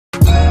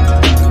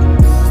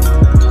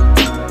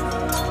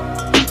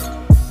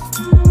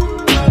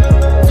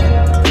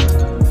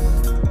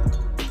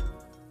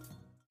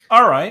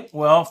All right.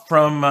 Well,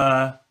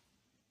 from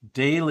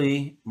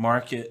daily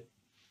market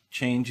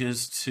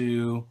changes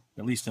to,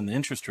 at least in the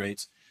interest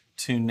rates,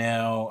 to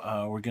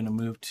now we're going to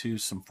move to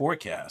some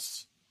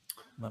forecasts.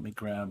 Let me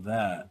grab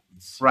that.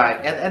 Let's see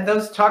Right. here. And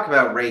those talk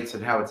about rates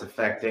and how it's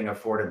affecting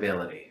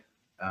affordability.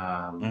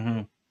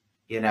 Mm-hmm.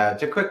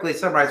 To quickly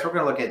summarize, we're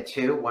going to look at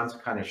two. One's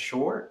kind of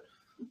short.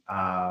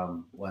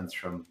 One's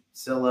from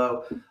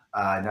Zillow.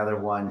 Another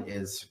one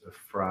is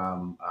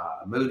from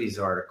Moody's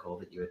article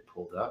that you had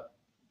pulled up.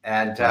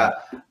 And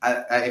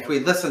if we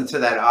listen to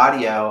that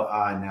audio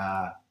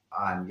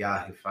on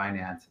Yahoo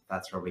Finance,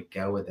 that's where we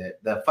go with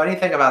it. The funny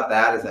thing about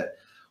that is that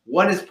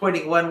one is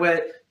pointing one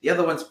way, the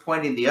other one's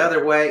pointing the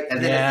other way,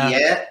 and then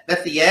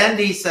at the end,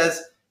 he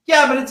says,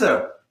 "Yeah, but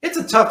it's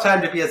a tough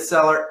time to be a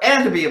seller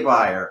and to be a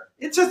buyer.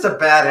 It's just a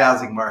bad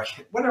housing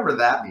market," whatever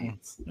that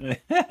means.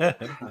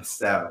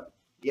 So,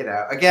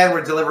 again,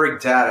 we're delivering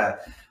data,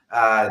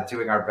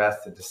 doing our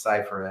best to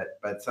decipher it.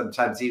 But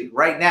sometimes,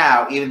 right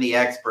now, even the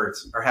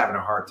experts are having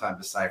a hard time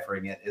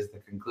deciphering it. Is the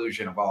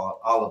conclusion of all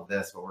of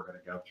this what we're going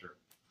to go through?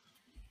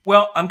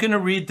 Well, I'm going to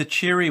read the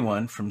cheery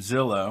one from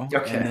Zillow,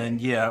 Okay.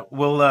 and then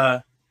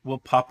we'll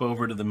pop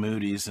over to the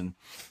Moody's and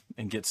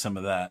get some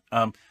of that.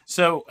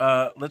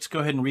 So let's go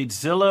ahead and read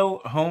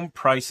Zillow home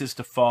prices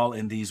to fall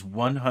in these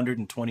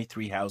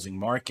 123 housing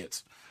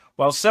markets,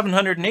 while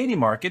 780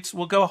 markets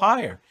will go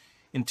higher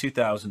in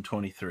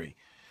 2023.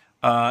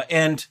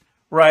 And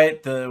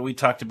we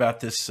talked about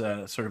this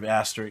sort of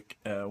asterisk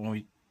when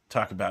we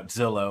talk about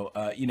Zillow.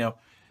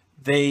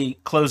 They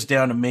closed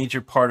down a major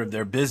part of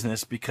their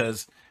business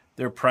because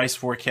their price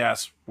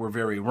forecasts were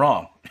very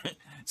wrong.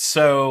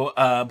 So,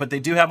 but they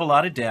do have a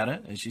lot of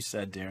data, as you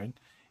said, Darren.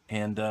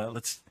 And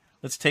let's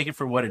take it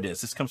for what it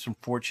is. This comes from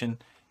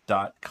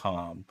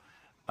Fortune.com.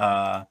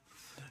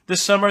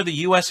 This summer, the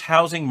U.S.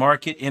 housing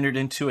market entered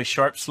into a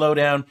sharp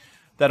slowdown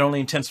that only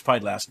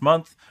intensified last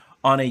month.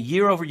 On a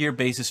year-over-year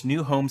basis,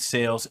 new home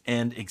sales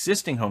and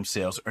existing home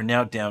sales are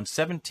now down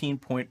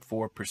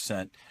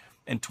 17.4%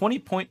 and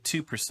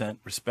 20.2%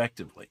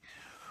 respectively.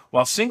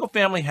 While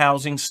single-family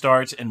housing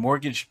starts and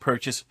mortgage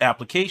purchase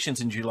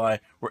applications in July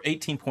were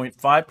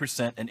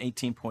 18.5% and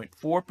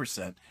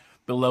 18.4%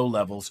 below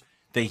levels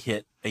they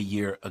hit a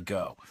year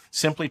ago.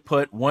 Simply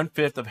put,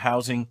 1/5 of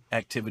housing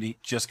activity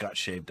just got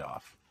shaved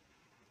off.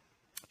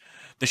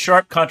 The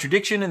sharp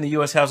contradiction in the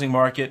U.S. housing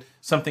market,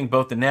 something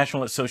both the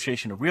National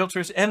Association of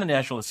Realtors and the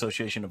National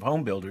Association of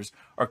Home Builders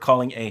are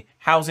calling a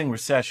housing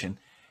recession,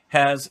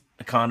 has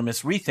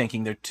economists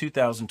rethinking their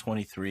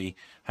 2023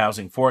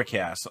 housing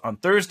forecasts. On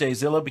Thursday,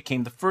 Zillow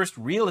became the first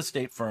real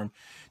estate firm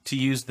to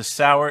use the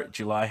sour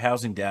July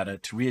housing data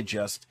to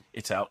readjust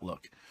its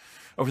outlook.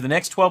 Over the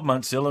next 12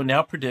 months, Zillow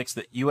now predicts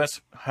that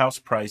U.S. house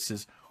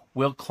prices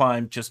will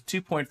climb just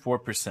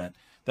 2.4%.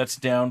 That's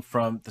down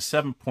from the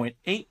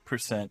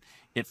 7.8%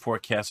 it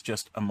forecast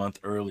just a month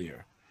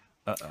earlier.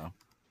 Uh-oh.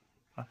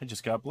 I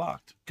just got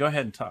blocked. Go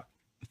ahead and talk.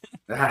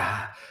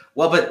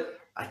 Well, but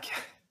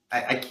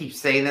I keep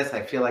saying this.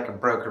 I feel like a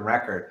broken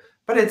record,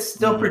 but it's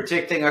still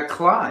predicting a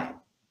climb.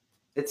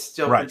 It's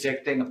still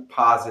predicting a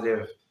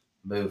positive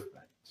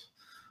movement.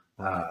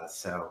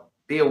 So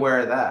be aware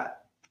of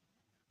that.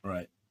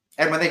 Right.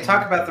 And when they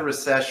talk about the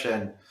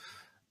recession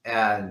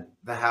and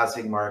the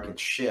housing market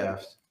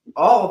shift,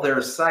 all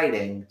they're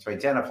citing to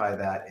identify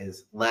that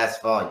is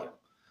less volume.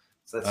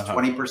 So that's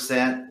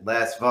 20%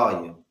 less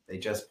volume. They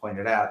just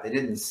pointed out. They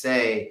didn't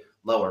say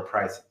lower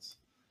prices.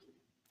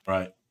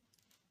 Right.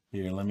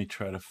 Here, let me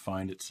try to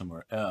find it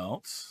somewhere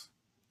else.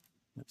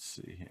 Let's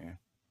see here.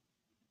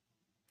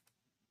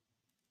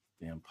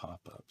 Damn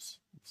pop-ups.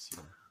 Let's see.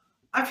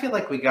 I feel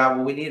like we got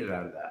what we needed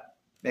out of that.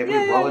 Maybe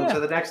we roll into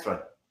the next one.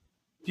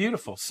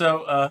 Beautiful.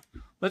 So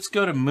let's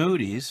go to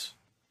Moody's.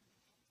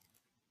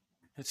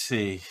 Let's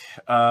see.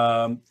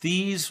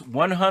 These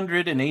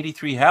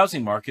 183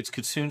 housing markets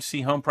could soon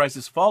see home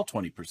prices fall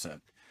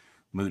 20%,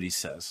 Moody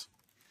says.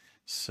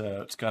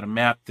 So it's got a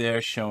map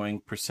there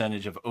showing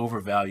percentage of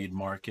overvalued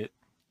market.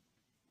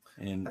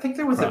 I think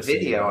there was a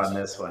video on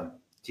this one.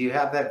 Do you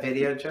have that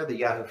video, Joe? The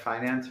Yahoo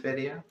Finance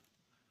video?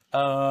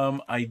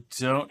 I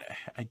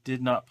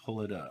did not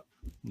pull it up.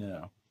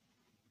 No.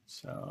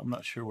 So I'm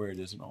not sure where it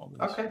is in all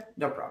this. Okay,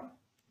 no problem.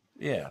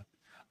 Yeah.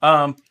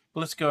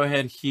 Let's go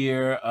ahead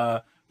here.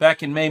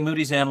 Back in May,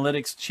 Moody's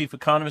Analytics chief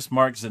economist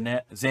Mark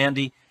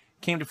Zandi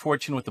came to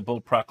Fortune with a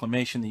bold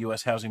proclamation the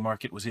U.S. housing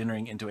market was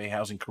entering into a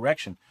housing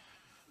correction.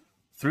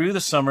 Through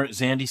the summer,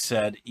 Zandi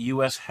said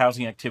U.S.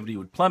 housing activity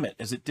would plummet.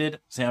 As it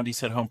did, Zandi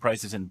said home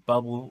prices in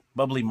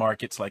bubbly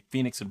markets like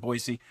Phoenix and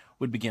Boise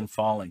would begin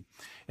falling.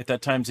 At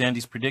that time,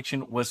 Zandi's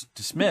prediction was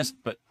dismissed,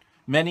 but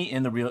by many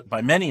in the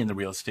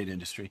real estate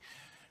industry.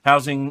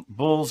 Housing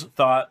bulls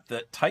thought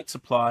that tight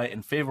supply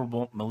and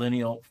favorable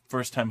millennial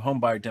first-time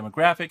homebuyer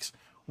demographics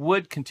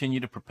would continue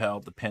to propel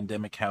the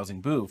pandemic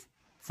housing boom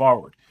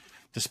forward,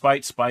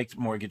 despite spiked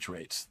mortgage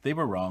rates. They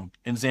were wrong,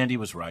 and Zandi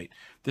was right.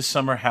 This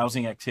summer,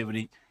 housing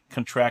activity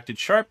contracted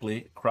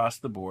sharply across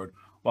the board,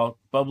 while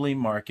bubbly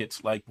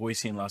markets like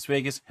Boise and Las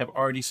Vegas have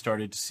already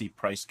started to see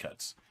price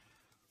cuts.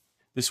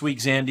 This week,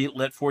 Zandy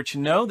let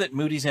Fortune know that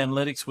Moody's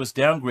Analytics was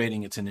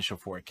downgrading its initial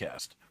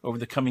forecast. Over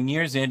the coming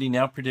year, Zandy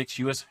now predicts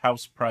U.S.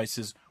 house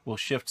prices will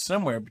shift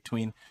somewhere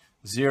between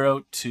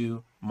 0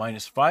 to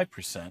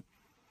 -5%.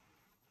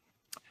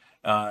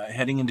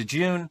 Heading into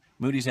June,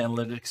 Moody's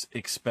Analytics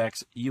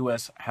expects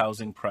U.S.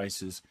 housing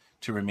prices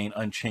to remain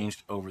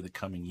unchanged over the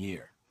coming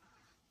year.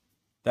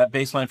 That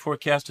baseline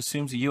forecast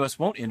assumes the U.S.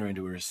 won't enter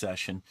into a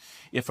recession.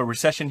 If a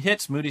recession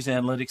hits, Moody's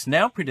Analytics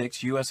now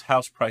predicts U.S.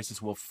 house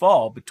prices will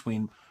fall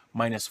between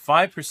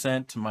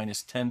 -5% to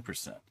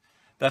 -10%.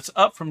 That's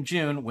up from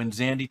June, when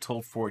Zandy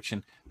told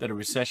Fortune that a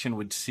recession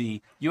would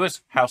see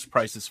U.S. house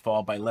prices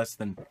fall by less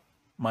than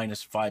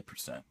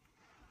 -5%.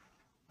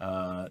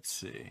 Let's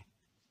see.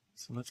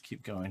 So let's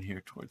keep going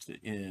here towards the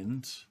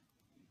end.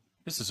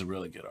 This is a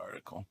really good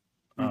article.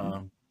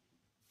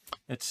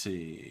 Let's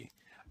see.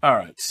 All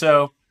right.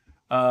 So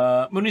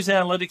Moody's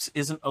Analytics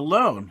isn't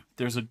alone.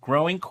 There's a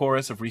growing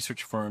chorus of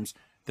research firms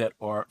that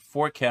are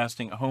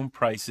forecasting home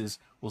prices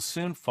will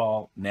soon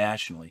fall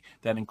nationally.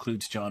 That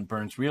includes John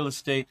Burns Real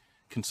Estate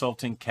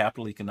Consulting,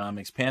 Capital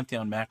Economics,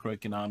 Pantheon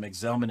Macroeconomics,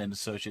 Zelman and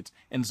Associates,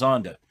 and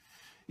Zonda.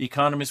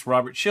 Economist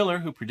Robert Shiller,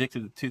 who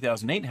predicted the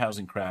 2008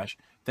 housing crash,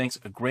 thinks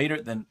a greater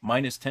than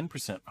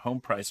 -10% home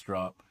price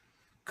drop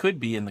could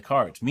be in the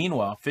cards.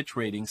 Meanwhile, Fitch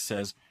Ratings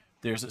says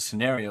there's a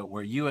scenario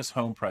where U.S.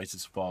 home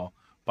prices fall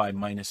by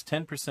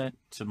 -10%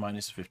 to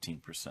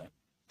 -15%.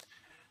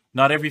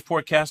 Not every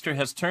forecaster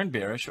has turned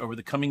bearish. Over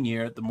the coming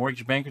year, the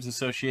Mortgage Bankers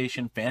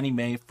Association, Fannie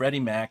Mae,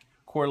 Freddie Mac,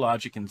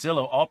 CoreLogic, and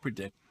Zillow all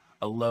predict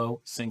a low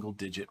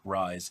single-digit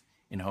rise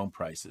in home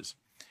prices.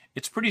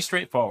 It's pretty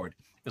straightforward.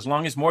 As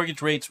long as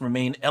mortgage rates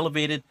remain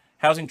elevated,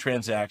 housing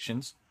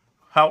transactions,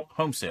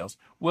 home sales,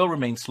 will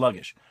remain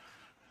sluggish.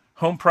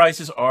 Home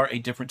prices are a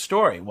different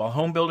story. While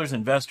home builders and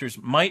investors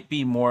might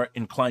be more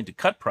inclined to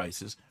cut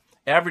prices,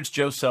 average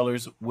Joe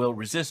sellers will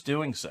resist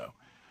doing so.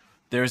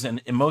 There's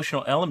an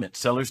emotional element.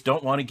 Sellers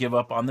don't want to give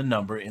up on the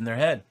number in their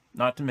head.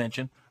 Not to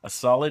mention, a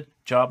solid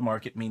job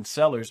market means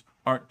sellers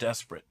aren't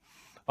desperate.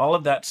 All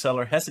of that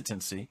seller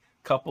hesitancy,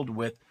 coupled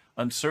with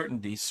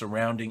uncertainty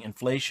surrounding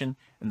inflation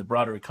and the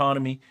broader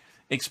economy,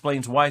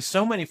 explains why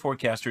so many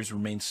forecasters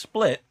remain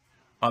split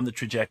on the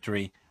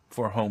trajectory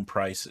for home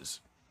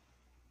prices.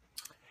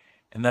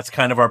 And that's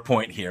kind of our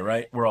point here,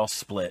 right? We're all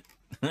split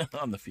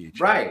on the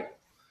future. Right.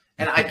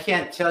 And I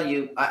can't tell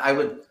you, I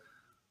would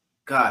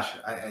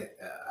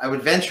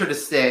venture to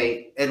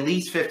say at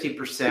least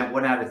 50%,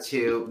 1 out of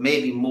 2,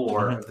 maybe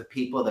more of the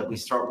people that we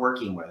start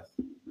working with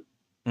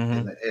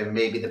in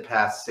maybe the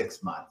past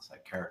 6 months, I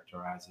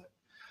characterize it.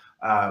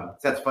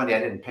 That's funny. I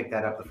didn't pick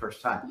that up the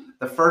first time.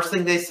 The first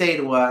thing they say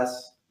to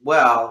us,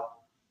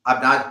 well,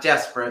 I'm not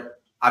desperate.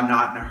 I'm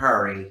not in a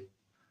hurry.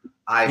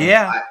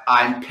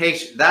 I'm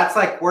patient. That's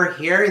like we're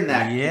hearing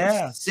that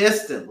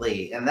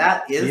consistently. And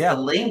that is the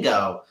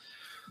lingo,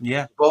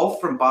 both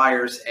from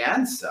buyers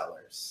and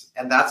sellers.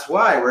 And that's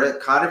why we're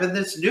kind of in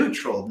this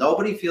neutral.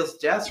 Nobody feels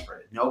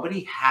desperate.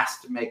 Nobody has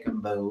to make a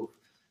move.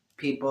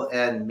 People,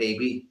 and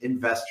maybe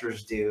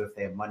investors do if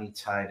they have money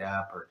tied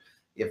up or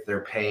if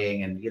they're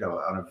paying and,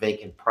 on a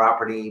vacant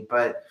property.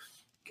 But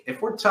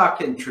if we're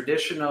talking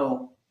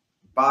traditional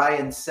buy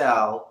and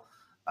sell,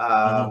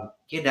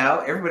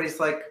 everybody's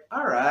like,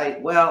 all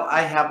right, well,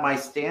 I have my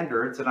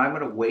standards and I'm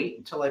going to wait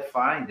until I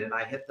find and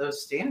I hit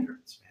those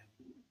standards, man.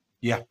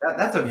 Yeah.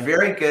 That's a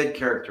very good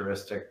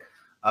characteristic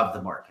of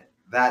the market.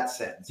 That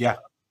sense. Yeah.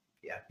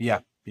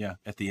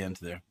 At the end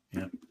there.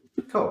 Yeah.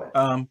 Cool.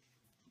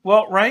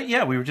 Well, right.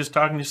 Yeah. We were just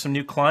talking to some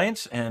new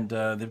clients and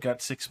they've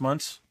got 6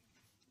 months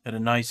at a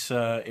nice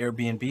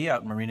Airbnb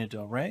out in Marina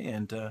del Rey.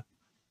 And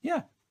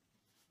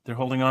they're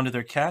holding on to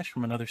their cash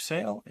from another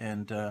sale.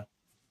 And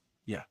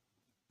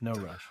no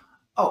rush.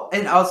 Oh,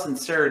 in all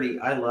sincerity,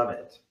 I love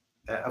it.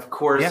 Of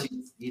course,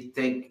 you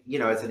think,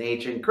 as an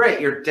agent, great,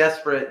 you're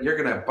desperate, you're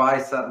going to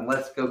buy something,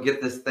 let's go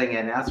get this thing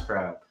in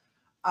escrow.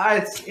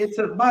 It's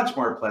a much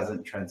more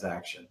pleasant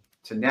transaction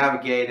to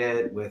navigate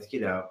it with,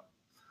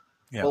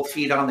 both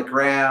feet on the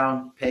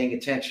ground, paying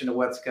attention to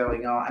what's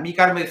going on. I mean, you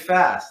got to move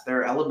fast.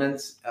 There are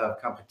elements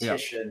of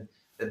competition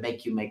that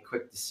make you make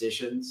quick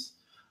decisions.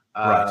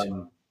 Right.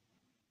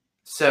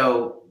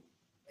 So,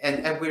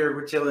 and we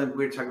were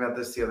talking about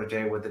this the other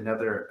day with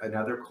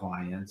another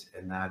client,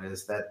 and that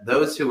is that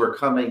those who are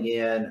coming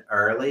in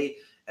early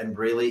and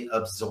really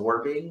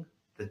absorbing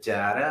the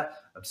data,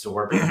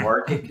 absorbing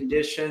market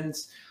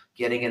conditions,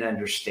 getting an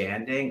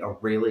understanding, a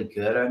really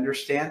good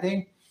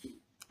understanding,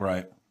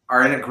 right,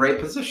 are in a great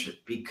position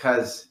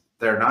because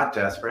they're not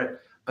desperate,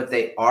 but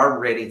they are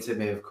ready to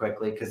move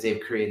quickly because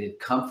they've created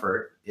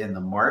comfort in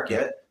the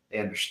market. They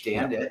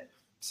understand it,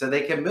 so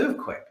they can move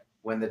quick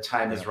when the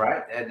time is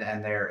right,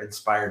 and they're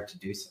inspired to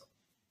do so.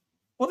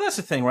 Well, that's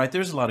the thing, right?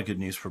 There's a lot of good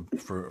news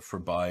for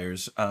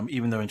buyers,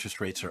 even though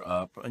interest rates are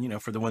up.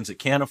 For the ones that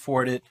can't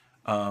afford it,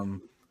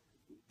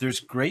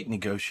 there's great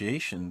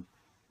negotiation,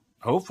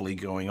 hopefully,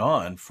 going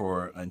on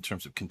in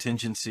terms of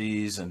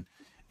contingencies and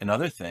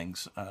other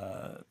things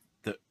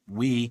that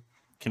we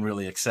can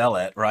really excel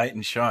at, right,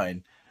 and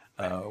shine,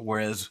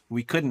 whereas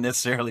we couldn't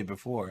necessarily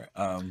before.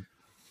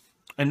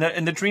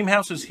 And the dream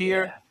house is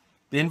here. Yeah.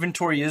 The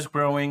inventory is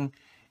growing,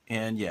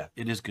 and yeah,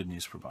 it is good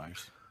news for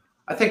buyers.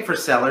 I think for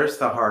sellers,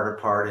 the harder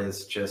part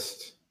is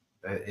just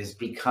is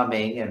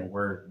becoming, and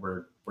we're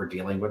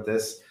dealing with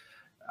this,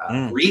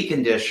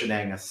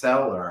 reconditioning a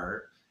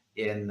seller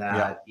in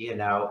that, you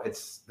know,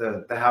 it's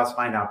the house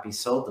might not be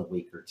sold a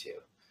week or two.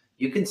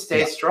 You can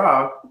stay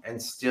strong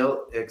and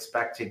still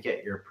expect to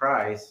get your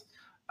price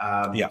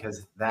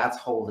because that's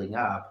holding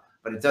up,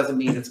 but it doesn't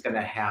mean it's going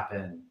to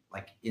happen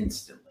like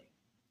instantly.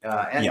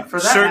 And for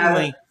that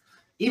certainly, matter,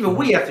 even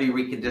we have to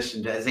be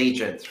reconditioned as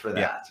agents for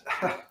that.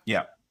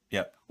 Yeah.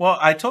 Well,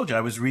 I told you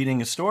I was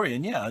reading a story,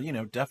 and yeah, you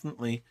know,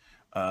 definitely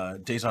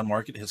days on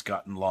market has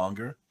gotten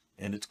longer,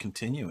 and it's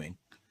continuing.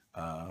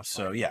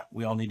 So yeah,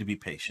 we all need to be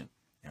patient.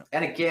 Yeah.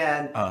 And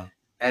again,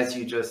 as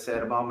you just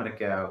said a moment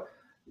ago,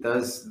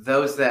 those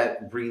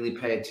that really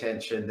pay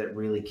attention, that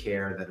really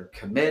care, that are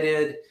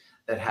committed,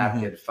 that have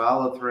good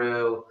follow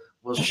through,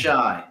 will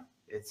shine.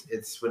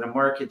 It's when a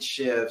market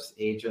shifts,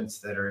 agents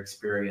that are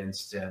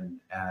experienced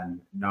and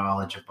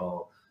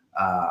knowledgeable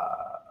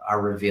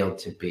are revealed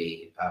to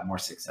be more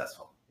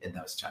successful in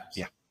those times.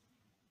 Yeah.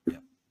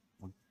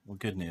 Well,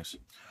 good news.